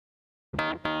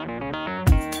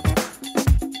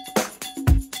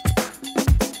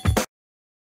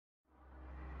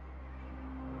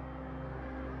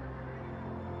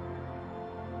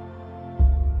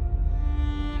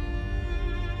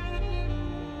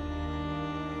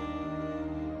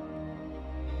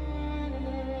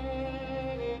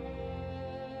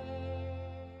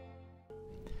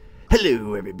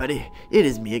Hello everybody, it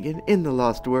is me again in the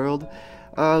Lost World.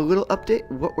 Little update,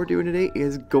 what we're doing today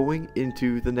is going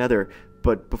into the Nether.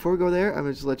 But before we go there, I'm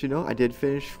going to just let you know, I did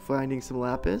finish finding some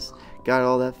lapis, got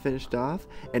all that finished off,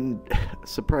 and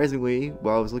surprisingly,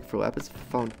 while I was looking for lapis,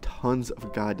 found tons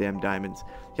of goddamn diamonds.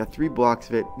 Got 3 blocks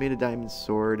of it, made a diamond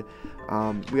sword.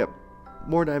 We got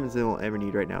more diamonds than we'll ever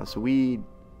need right now, so we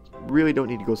really don't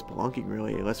need to go spelunking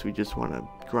really, unless we just want to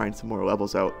grind some more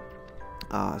levels out.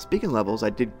 Speaking of levels, I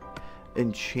did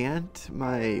enchant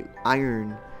my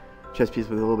iron chest piece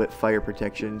with a little bit fire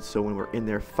protection, so when we're in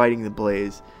there fighting the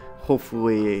blaze,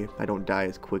 hopefully I don't die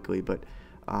as quickly. But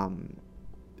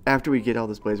after we get all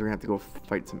this blaze, we're gonna have to go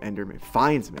fight some endermen,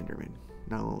 find some endermen.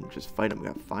 No, just fight them, we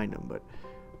gotta find them. But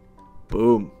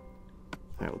boom.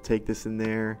 Alright, we'll take this in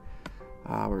there.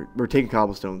 We're taking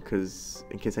cobblestone because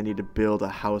in case I need to build a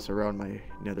house around my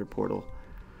nether portal.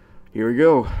 Here we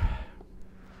go.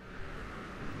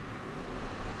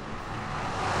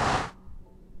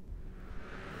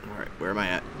 Where am I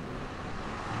at?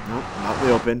 Nope, I'm out in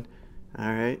the open.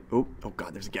 Alright. Oh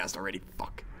god, there's a ghast already.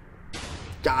 Fuck.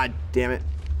 God damn it.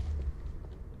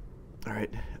 Alright.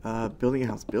 Building a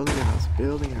house, building a house,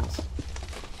 building a house.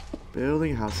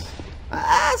 Building a house.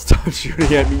 Ah! Stop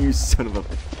shooting at me, you son of a...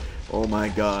 Oh my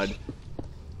god.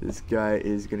 This guy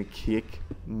is gonna kick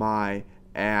my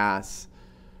ass.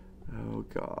 Oh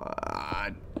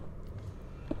god.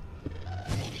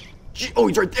 Oh,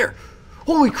 he's right there!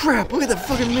 Holy crap, look at that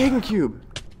fucking magma cube.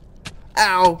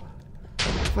 Ow.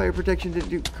 Fire protection didn't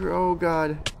do... Oh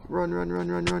god. Run, run,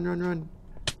 run, run, run, run, run.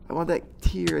 I want that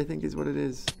tier, I think is what it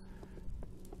is.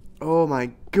 Oh my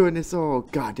goodness. Oh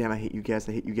god damn, I hate you guys.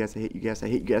 I hate you guys. I hate you guys. I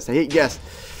hate you guys. I hate you guys.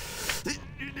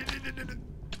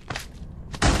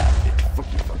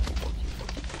 Fuck you, fuck you, fuck you, fuck you.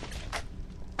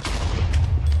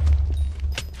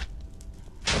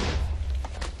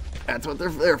 That's what they're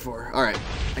there for. Alright.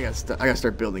 I gotta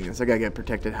start building this. I gotta get a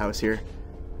protected house here.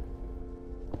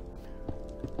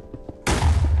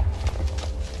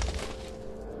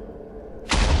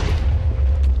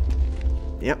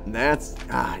 Yep, that's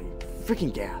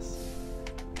freaking gas.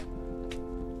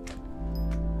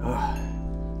 Oh,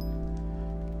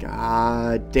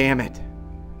 god damn it!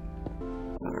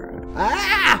 All right.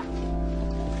 Ah!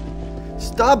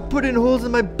 Stop putting holes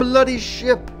in my bloody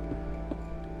ship!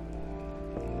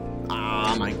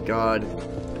 Oh my god.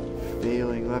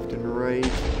 Failing left and right.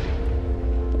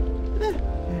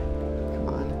 Come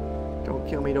on. Don't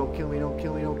kill me, don't kill me, don't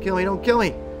kill me, don't kill me, don't kill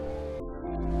me!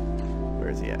 Where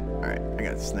is he at? Alright, I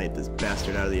gotta snipe this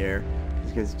bastard out of the air.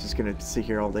 This guy's just gonna sit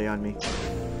here all day on me.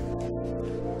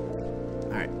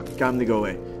 Alright, got him to go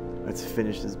away. Let's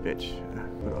finish this bitch.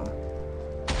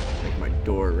 Make my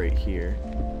door right here.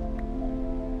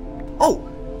 Oh!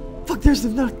 Fuck, there's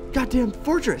the goddamn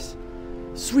fortress!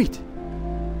 Sweet!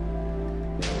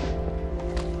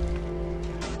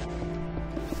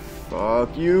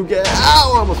 Fuck you, get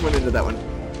ow! I almost went into that one.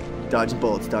 Dodging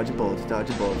bullets, dodging bullets,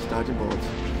 dodging bullets, dodging bullets.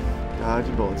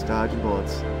 Dodging bullets, dodging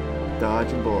bullets.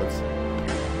 Dodging bullets.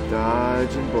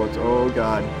 Dodging bullets. Oh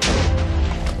god.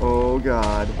 Oh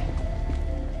god.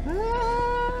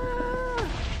 Ah!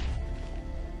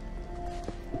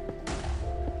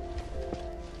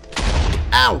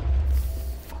 Ow!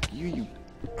 Fuck you, you.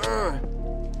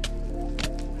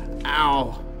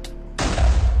 Ow.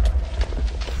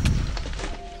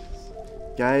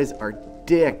 Guys are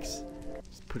dicks.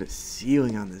 Just put a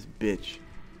ceiling on this bitch.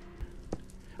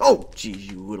 Oh,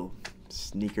 geez, you little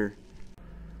sneaker.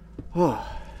 Oh,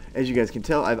 as you guys can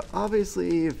tell, I've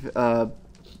obviously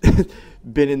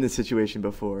been in this situation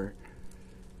before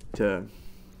to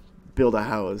build a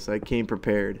house. I came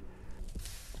prepared.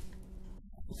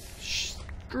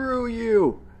 Screw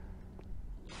you!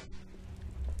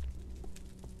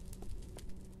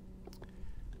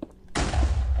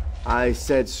 I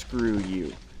said screw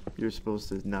you. You're supposed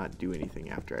to not do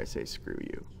anything after I say screw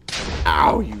you.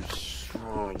 Ow, you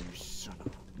son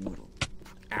of a little...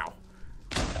 Ow.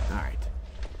 Alright.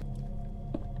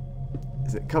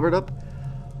 Is it covered up?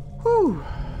 Whew.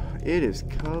 It is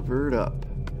covered up.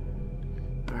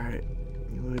 Alright.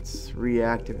 Let's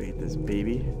reactivate this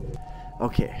baby.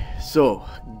 Okay, so,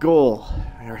 goal.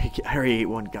 I already ate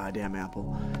one goddamn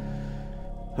apple.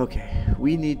 Okay,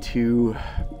 we need to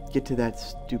get to that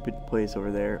stupid place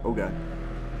over there. Oh god.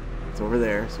 It's over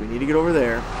there, so we need to get over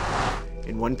there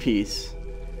in one piece.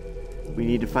 We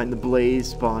need to find the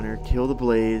blaze spawner, kill the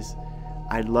blaze.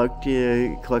 I'd like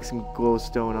to collect some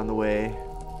glowstone on the way.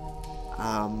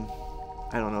 I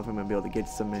don't know if I'm gonna be able to get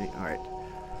so many. Alright.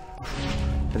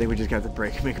 I think we just got to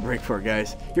make a break for it,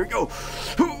 guys. Here we go.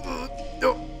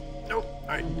 No, no.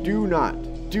 Alright, do not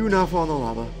fall in the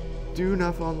lava. Do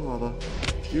not fall in the lava.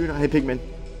 Do not. Hey, pigman.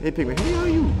 Hey, Pigman,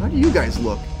 how do you guys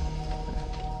look?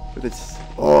 With its,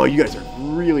 oh, you guys are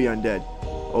really undead.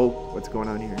 Oh, what's going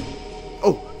on here?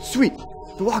 Oh, sweet,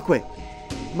 the walkway.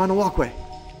 I'm on a walkway.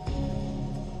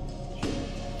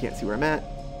 Can't see where I'm at.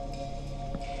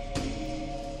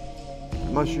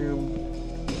 Mushroom.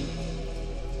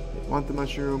 Want the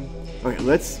mushroom? Okay,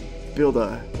 let's build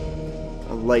a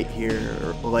light here, or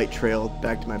a light trail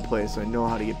back to my place so I know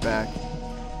how to get back.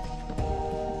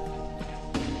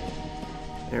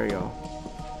 There we go.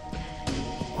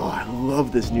 Oh, I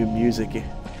love this new music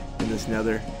in this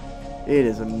nether. It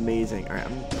is amazing. Alright,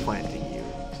 I'm planting you.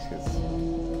 Just 'cause.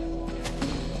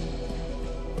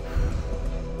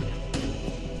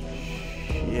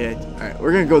 Shit. Alright,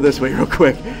 we're gonna go this way real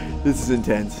quick. This is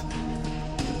intense.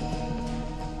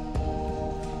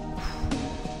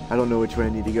 I don't know which way I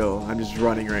need to go. I'm just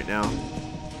running right now.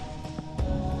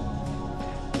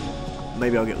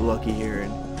 Maybe I'll get lucky here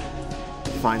and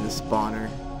find the spawner.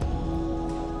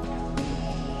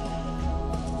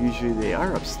 Usually they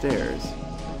are upstairs.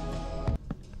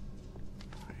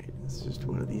 Alright, it's just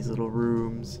one of these little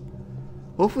rooms.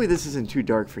 Hopefully this isn't too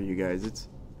dark for you guys. It's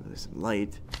there's some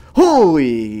light.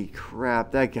 Holy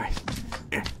crap, that guy.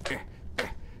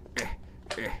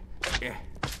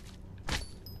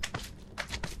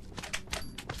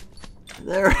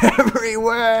 They're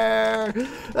everywhere!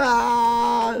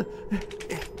 Ah!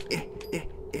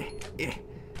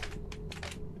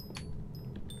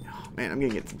 Oh, man, I'm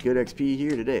gonna get some good XP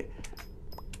here today.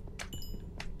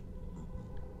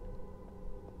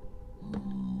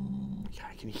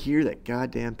 I can hear that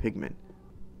goddamn pigment.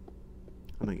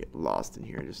 I'm gonna get lost in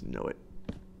here, I just know it.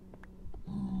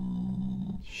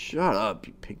 Shut up,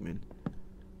 you pigman.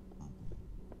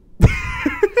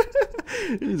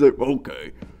 He's like,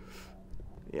 okay.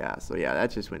 Yeah, so yeah,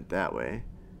 that just went that way.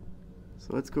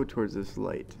 So let's go towards this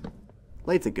light.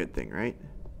 Light's a good thing, right?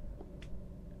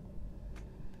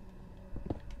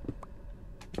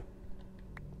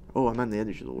 Oh, I'm on the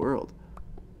edge of the world.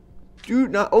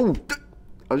 Dude, not. Oh!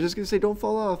 I was just gonna say don't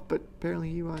fall off, but apparently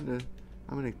you wanted to.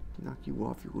 I'm gonna knock you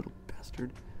off, you little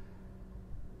bastard.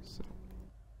 So,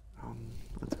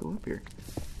 let's go up here.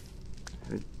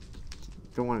 I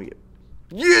don't want to get.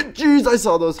 Yeah, jeez, I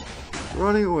saw those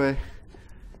running away.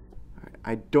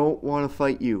 I don't want to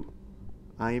fight you.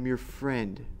 I am your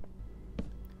friend.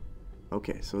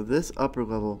 Okay, so this upper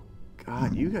level,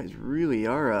 God, you guys really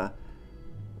are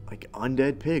like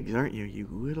undead pigs, aren't you? You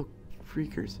little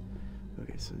freakers.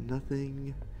 Okay, so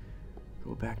nothing.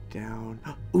 Go back down.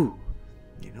 Ooh,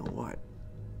 you know what?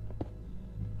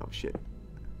 Oh shit.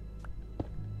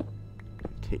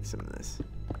 Take some of this.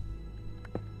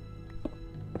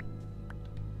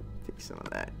 Some of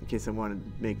that in case I want to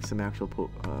make some actual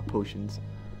potions.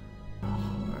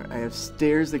 I have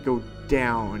stairs that go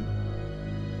down.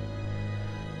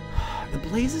 The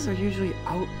blazes are usually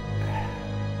out.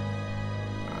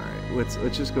 Alright,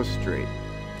 let's just go straight.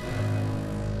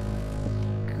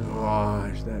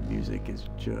 Gosh, that music is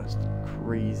just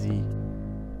crazy.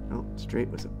 No, straight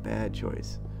was a bad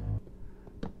choice.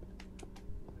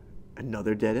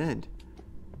 Another dead end.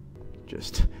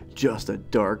 Just a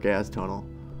dark ass tunnel.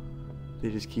 They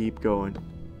just keep going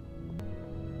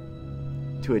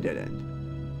to a dead end.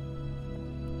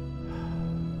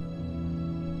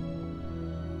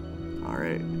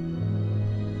 Alright.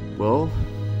 Well,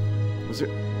 was there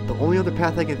the only other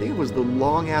path I can think of was the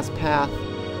long ass path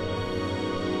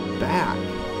back.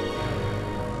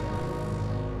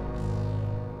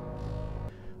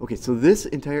 Okay, so this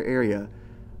entire area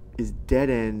is dead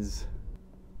ends.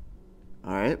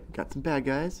 Alright, got some bad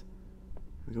guys.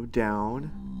 We go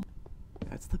down.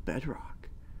 That's the bedrock.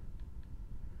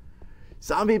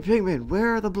 Zombie pigmen,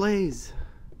 where are the blaze?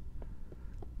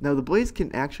 Now the blaze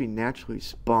can actually naturally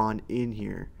spawn in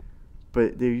here,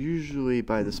 but they're usually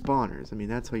by the spawners. I mean,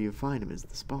 that's how you find them, is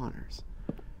the spawners.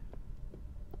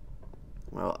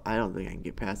 Well, I don't think I can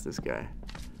get past this guy.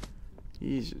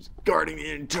 He's just guarding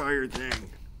the entire thing.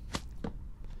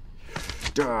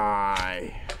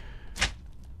 Die.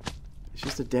 It's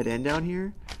just a dead end down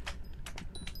here?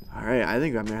 Alright, I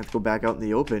think I'm gonna have to go back out in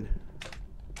the open.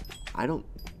 I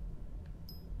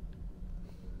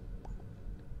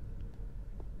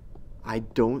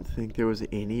don't think there was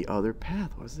any other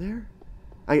path, was there?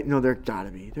 No, there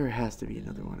gotta be. There has to be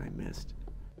another one I missed.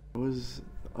 That was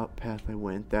the up path I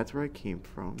went. That's where I came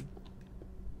from.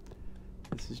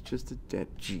 This is just a dead...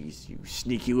 Jeez, you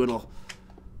sneaky little...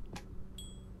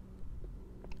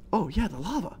 Oh, yeah, the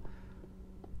lava.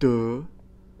 Duh.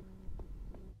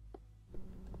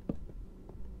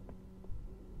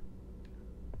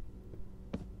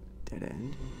 Dead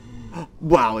end.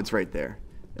 Wow, it's right there.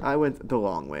 I went the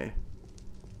long way.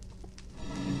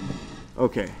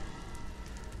 Okay.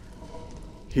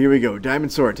 Here we go.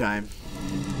 Diamond sword time.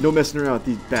 No messing around with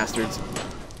these bastards.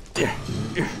 Yeah.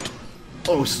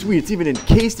 Oh, sweet. It's even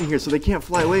encased in here so they can't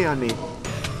fly away on me.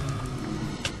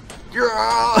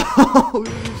 Oh,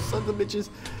 you sons of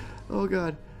bitches. Oh,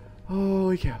 God.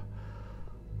 Holy cow.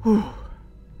 Whew.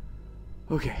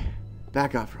 Okay.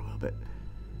 Back off for a little bit.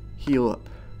 Heal up.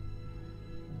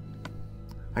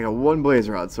 I got one blaze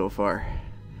rod so far.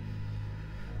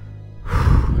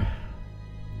 Whew.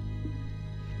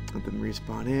 Let them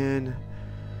respawn in.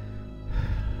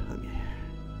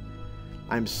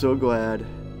 I'm so glad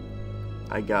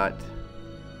I got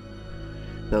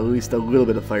at least a little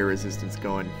bit of fire resistance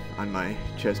going on my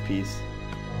chest piece.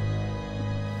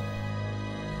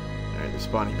 Alright, they're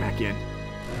spawning back in.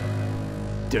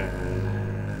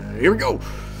 Here we go!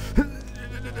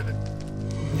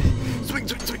 Swing,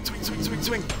 swing, swing, swing, swing, swing,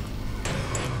 swing!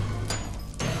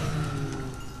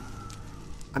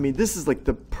 I mean, this is like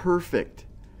the perfect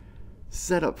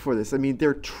setup for this. I mean,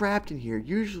 they're trapped in here.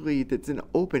 Usually, that's in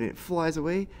open, it flies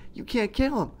away. You can't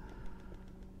kill them.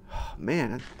 Oh,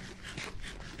 man.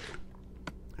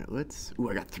 Alright, let's... Ooh,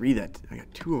 I got three that... I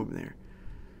got two of them there.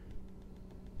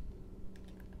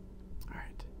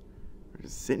 Alright. We're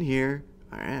just sitting here.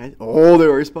 Alright. Oh, they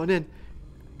already spawned in.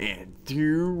 And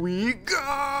here we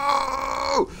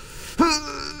go!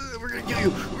 We're gonna kill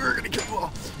you. We're gonna kill you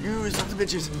all. You sons of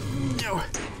bitches. No.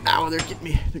 Ow, they're getting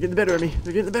me. They're getting the better of me.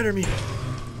 They're getting the better of me.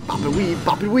 Bop and weave.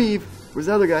 Bop and weave. Where's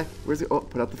the other guy? Where's it? Oh,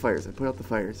 put out the fires. I put out the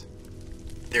fires.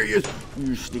 There he is.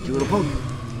 You sneaky little punk.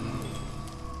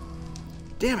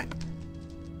 Damn it.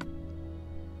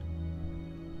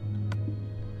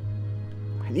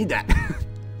 I need that.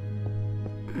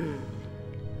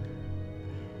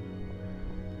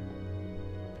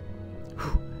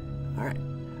 Alright.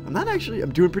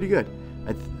 I'm doing pretty good.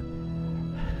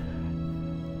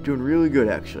 Doing really good,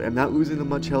 actually. I'm not losing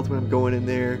much health when I'm going in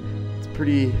there. It's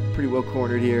pretty well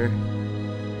cornered here.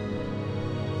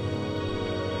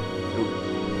 Ooh.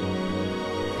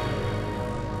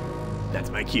 That's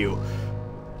my cue.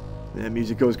 And that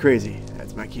music goes crazy.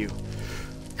 That's my cue.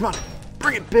 Come on.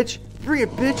 Bring it, bitch. Bring it,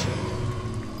 bitch.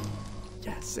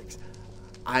 Yeah, 6.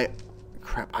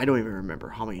 Crap, I don't even remember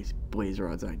how many blaze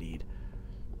rods I need.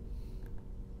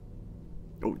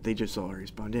 Oh, they just all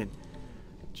respawned in.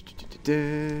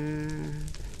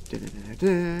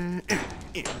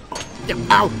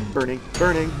 Ow! Burning,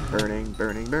 burning, burning,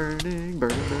 burning, burning, burning,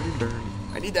 burning, burning.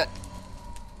 I need that.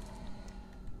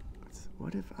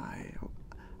 What if I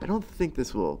don't think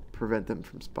this will prevent them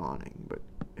from spawning, but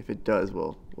if it does,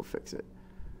 we'll fix it.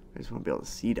 I just want to be able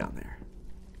to see down there.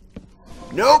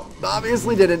 Nope,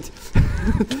 obviously didn't.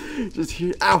 Just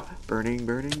here. Ow! Burning,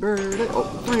 burning, burning. Oh,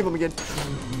 3 of them again.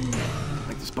 I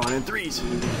like to spawn in 3s.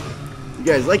 You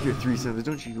guys like your 3 summons,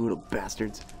 don't you little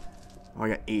bastards? Oh, I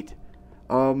got 8.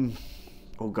 Oh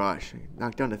gosh, I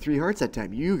knocked down to 3 hearts that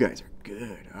time. You guys are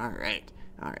good. All right.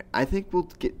 I think we'll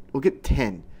get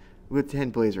 10. We'll get 10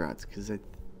 blaze rods because I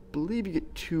believe you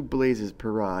get 2 blazes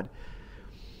per rod.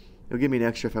 It'll give me an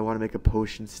extra if I want to make a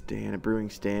potion stand, a brewing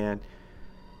stand.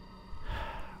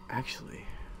 Actually,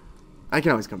 I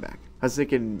can always come back. I was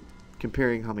thinking,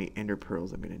 comparing how many ender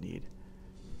pearls I'm gonna need.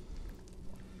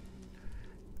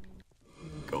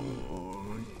 Go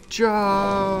charge!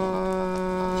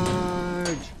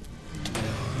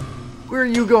 Where are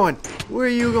you going? Where are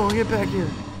you going? Get back here!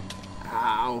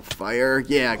 Ow, fire!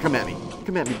 Yeah, come at me!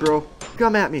 Come at me, bro!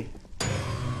 Come at me!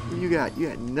 What you got? You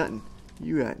got nothing.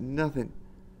 You got nothing.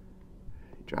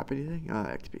 Drop anything? Oh,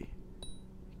 XP.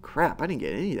 Crap! I didn't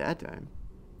get any that time.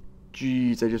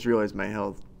 Jeez, I just realized my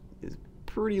health is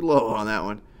pretty low on that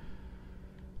one.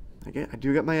 I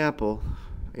do got my apple.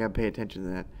 I gotta pay attention to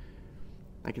that.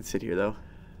 I can sit here though.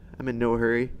 I'm in no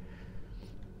hurry.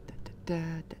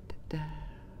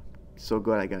 So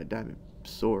glad I got a diamond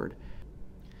sword.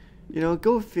 You know,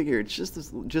 go figure. It's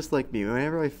just like me.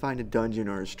 Whenever I find a dungeon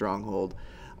or a stronghold,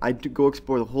 I go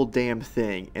explore the whole damn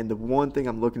thing, and the one thing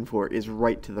I'm looking for is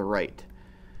right to the right.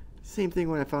 Same thing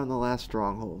when I found the last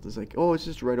stronghold. It's like, oh, it's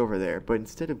just right over there. But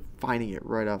instead of finding it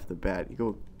right off the bat, you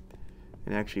go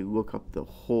and actually look up the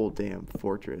whole damn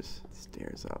fortress.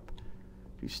 Stairs up.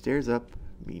 Do stairs up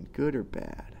mean good or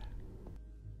bad?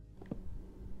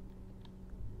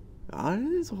 Oh,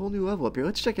 there's a whole new level up here.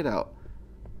 Let's check it out.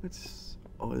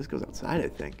 Oh, this goes outside, I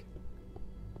think.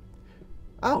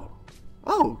 Oh.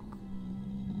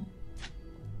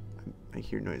 I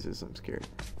hear noises, I'm scared.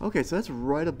 Okay, so that's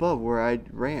right above where I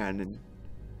ran, and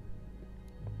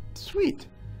sweet.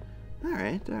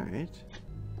 Alright.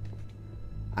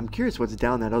 I'm curious what's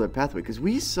down that other pathway, because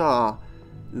we saw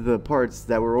the parts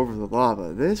that were over the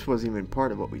lava. This wasn't even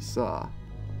part of what we saw.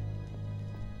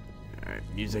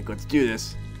 Alright, music, let's do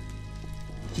this.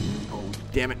 Oh,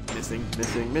 damn it. Missing,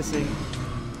 missing, missing.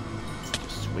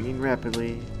 Just swinging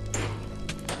rapidly.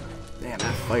 Damn,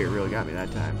 that fire really got me that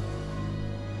time.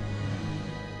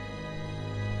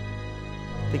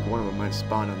 I think one of them might have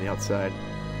spawned on the outside.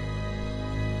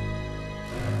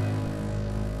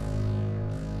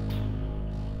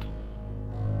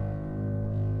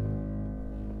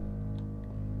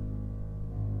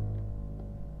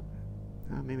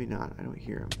 Maybe not. I don't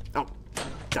hear him. Oh,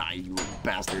 die, you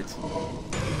bastards.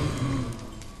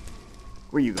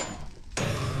 Where you going?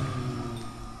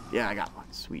 Yeah, I got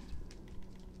one. Sweet.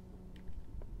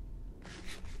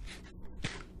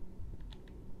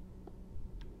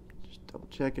 Just double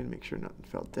checking, make sure nothing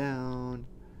fell down.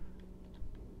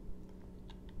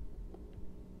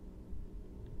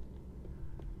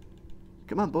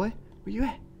 Come on, boy. Where you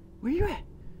at? Where you at?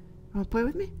 You wanna play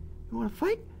with me? You wanna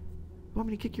fight? You want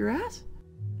me to kick your ass?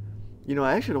 You know,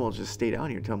 I should almost just stay down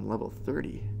here until I'm level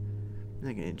 30. Then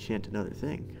I can enchant another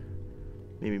thing.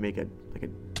 Maybe make a, like a...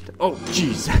 Oh,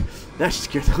 jeez! That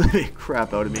scared the living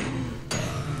crap out of me.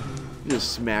 He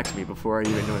just smacks me before I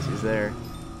even notice he's there.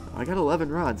 I got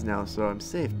 11 rods now, so I'm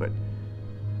safe, but...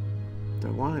 Do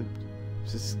I want to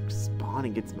just spawn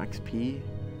and get some XP?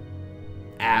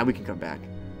 Ah, we can come back.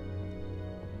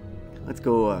 Let's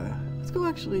go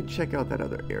actually check out that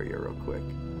other area real quick.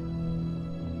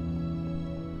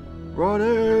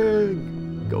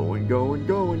 Running! Going, going,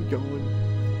 going,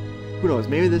 going. Who knows?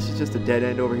 Maybe this is just a dead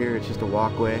end over here. It's just a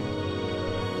walkway.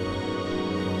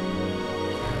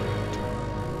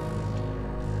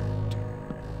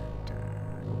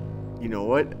 You know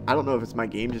what? I don't know if it's my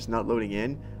game just not loading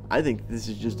in. I think this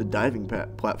is just a diving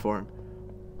platform.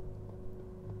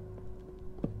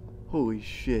 Holy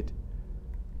shit.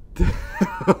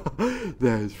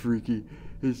 That is freaky.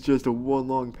 It's just a one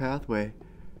long pathway.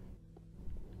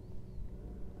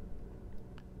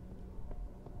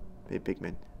 Hey,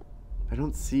 Pigman. I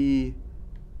don't see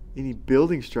any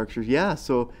building structures. Yeah,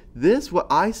 so this, what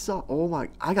I saw, oh my,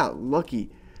 I got lucky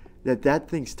that that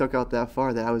thing stuck out that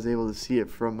far that I was able to see it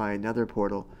from my nether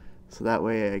portal. So that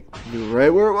way I knew right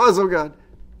where it was. Oh god.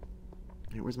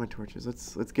 Hey, where's my torches?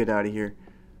 Let's get out of here.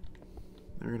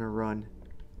 They're gonna run.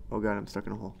 Oh god, I'm stuck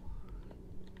in a hole.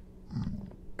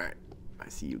 Alright, I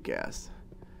see you, gas.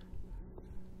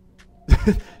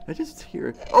 I just hear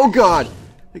it. Oh god!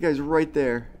 That guy's right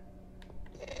there.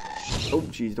 Oh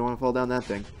jeez, don't want to fall down that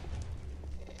thing.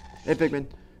 Hey Pigman.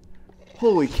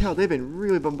 Holy cow, they've been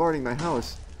really bombarding my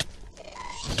house.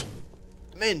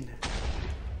 Men!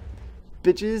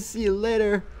 Bitches, see you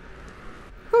later.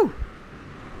 Whew.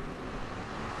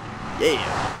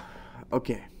 Yeah.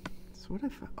 Okay. So what I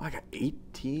found? Oh, I got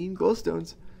 18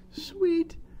 glowstones.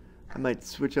 Sweet. I might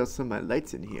switch out some of my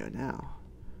lights in here now.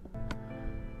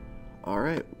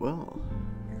 Alright, well,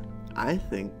 I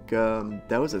think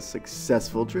that was a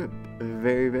successful trip.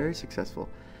 Very, very successful.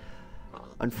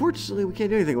 Unfortunately, we can't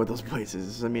do anything with those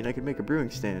places. I mean, I could make a brewing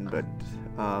stand, but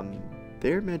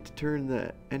they're meant to turn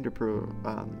the ender pearl,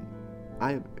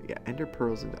 ender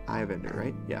pearls into Eye of Ender,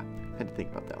 right? Yeah, I had to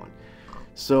think about that one.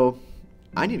 So,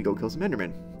 I need to go kill some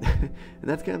endermen. And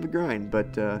that's kind of a grind,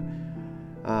 but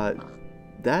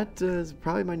that is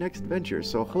probably my next adventure.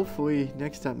 So hopefully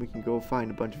next time we can go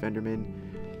find a bunch of endermen,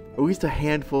 at least a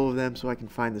handful of them, so I can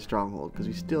find the stronghold, because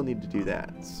we still need to do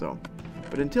that. So,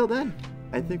 but until then,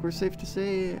 I think we're safe to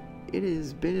say it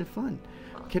has been fun.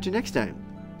 Catch you next time.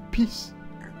 Peace.